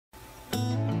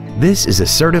This is a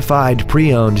certified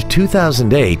pre-owned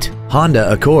 2008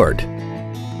 Honda Accord.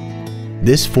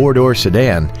 This four-door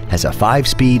sedan has a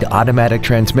 5-speed automatic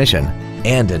transmission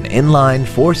and an inline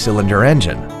 4-cylinder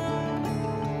engine.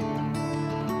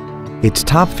 Its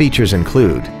top features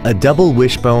include a double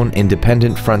wishbone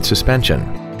independent front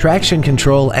suspension, traction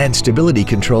control and stability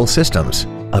control systems,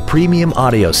 a premium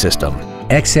audio system,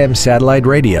 XM satellite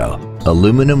radio,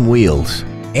 aluminum wheels,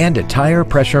 and a tire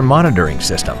pressure monitoring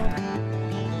system.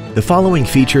 The following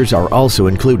features are also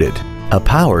included: a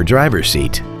power driver's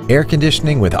seat, air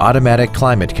conditioning with automatic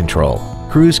climate control,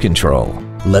 cruise control,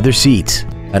 leather seats,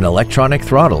 an electronic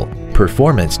throttle,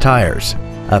 performance tires,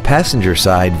 a passenger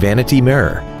side vanity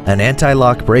mirror, an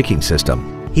anti-lock braking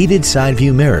system, heated side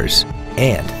view mirrors,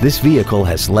 and this vehicle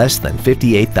has less than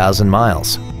 58,000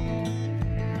 miles.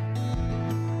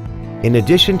 In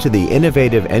addition to the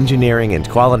innovative engineering and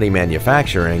quality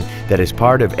manufacturing that is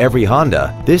part of every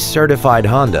Honda, this certified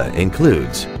Honda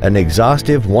includes an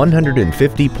exhaustive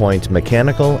 150-point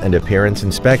mechanical and appearance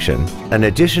inspection, an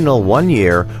additional 1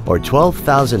 year or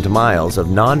 12,000 miles of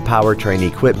non-powertrain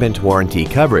equipment warranty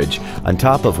coverage on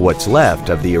top of what's left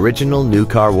of the original new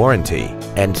car warranty,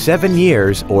 and 7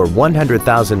 years or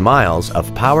 100,000 miles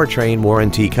of powertrain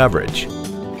warranty coverage.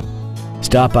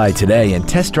 Stop by today and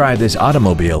test drive this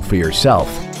automobile for yourself.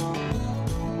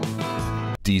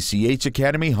 DCH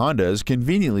Academy Honda is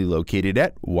conveniently located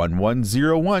at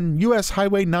 1101 US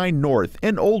Highway 9 North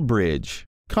in Old Bridge.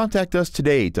 Contact us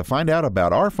today to find out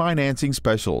about our financing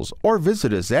specials or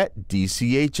visit us at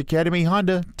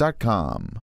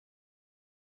dchacademyhonda.com.